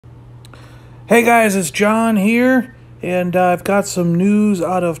Hey guys, it's John here, and I've got some news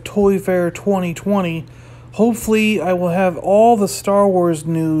out of Toy Fair 2020. Hopefully, I will have all the Star Wars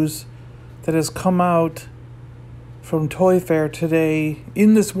news that has come out from Toy Fair today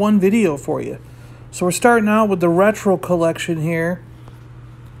in this one video for you. So we're starting out with the retro collection here.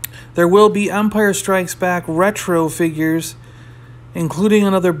 There will be Empire Strikes Back retro figures, including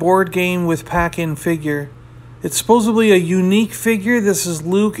another board game with pack-in figure. It's supposedly a unique figure. This is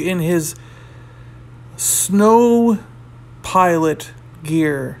Luke in his snow pilot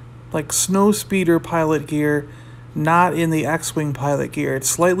gear, like snow speeder pilot gear, not in the X-Wing pilot gear. It's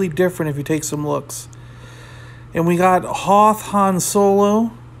slightly different if you take some looks. And we got Hoth Han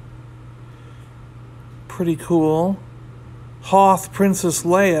Solo, pretty cool. Hoth Princess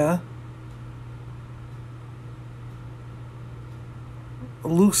Leia,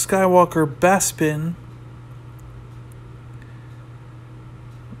 Luke Skywalker Bespin,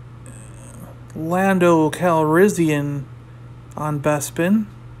 Lando Calrissian on Bespin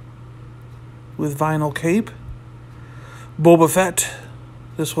with vinyl cape. Boba Fett.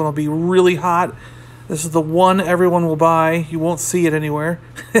 This one will be really hot. This is the one everyone will buy. You won't see it anywhere.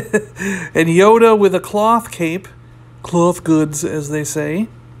 And Yoda with a cloth cape. Cloth goods, as they say.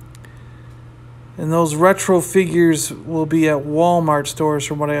 And those retro figures will be at Walmart stores,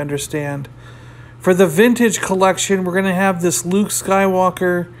 from what I understand. For the vintage collection, we're going to have this Luke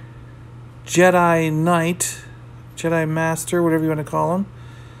Skywalker Jedi Knight, Jedi Master, whatever you want to call him.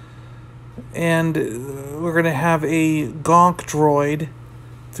 And we're going to have a Gonk droid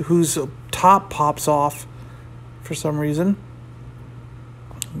whose top pops off for some reason.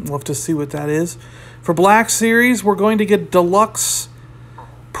 We'll have to see what that is. For Black Series, we're going to get Deluxe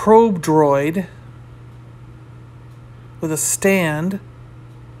Probe droid with a stand.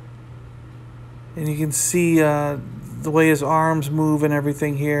 And you can see the way his arms move and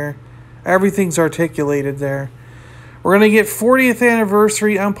everything here. Everything's articulated there. We're going to get 40th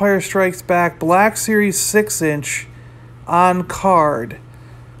Anniversary Empire Strikes Back Black Series 6-inch on card.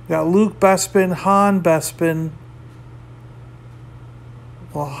 We got Luke Bespin, Han Bespin.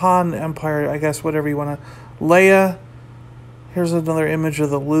 Well, Han Empire, I guess, whatever you want to. Leia. Here's another image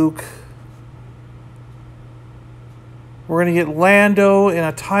of the Luke. We're going to get Lando in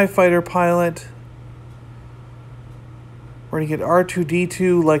a TIE Fighter pilot. We're going to get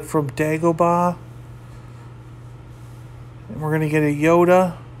R2-D2 like from Dagobah. And we're going to get a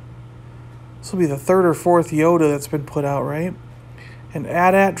Yoda. This will be the third or fourth Yoda that's been put out, right? An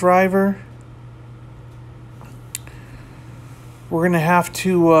AT-AT driver. We're going to have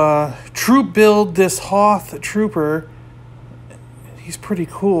to troop build this Hoth trooper. He's pretty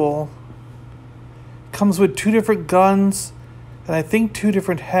cool. Comes with 2 different guns and I think 2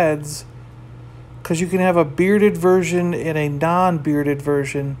 different heads. Because you can have a bearded version and a non-bearded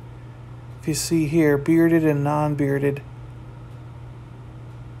version. If you see here, bearded and non-bearded.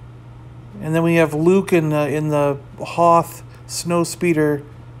 And then we have Luke in the Hoth Snowspeeder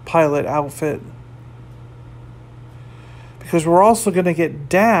pilot outfit. Because we're also going to get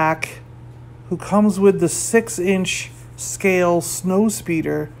Dak, who comes with the 6-inch scale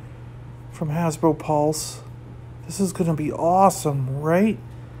Snowspeeder from Hasbro Pulse. This is going to be awesome, right?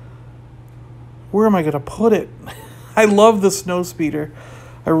 Where am I going to put it? I love the Snowspeeder.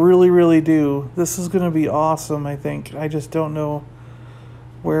 I really, really do. This is going to be awesome, I think. I just don't know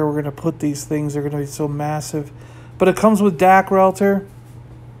where we're going to put these things. They're going to be so massive. But it comes with Dak Relter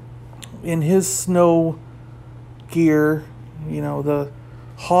in his snow gear. You know, the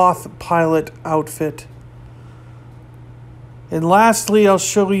Hoth pilot outfit. And lastly, I'll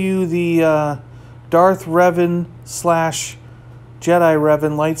show you the Darth Revan / Jedi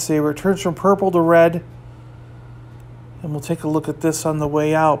Revan lightsaber. It turns from purple to red. And we'll take a look at this on the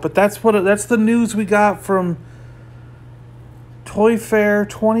way out. But that's the news we got from Toy Fair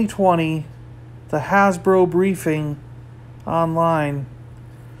 2020. The Hasbro briefing online.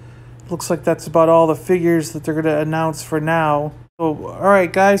 Looks like that's about all the figures that they're going to announce for now. So,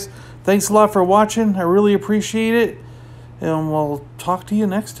 alright guys. Thanks a lot for watching. I really appreciate it. And we'll talk to you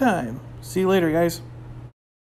next time. See you later, guys.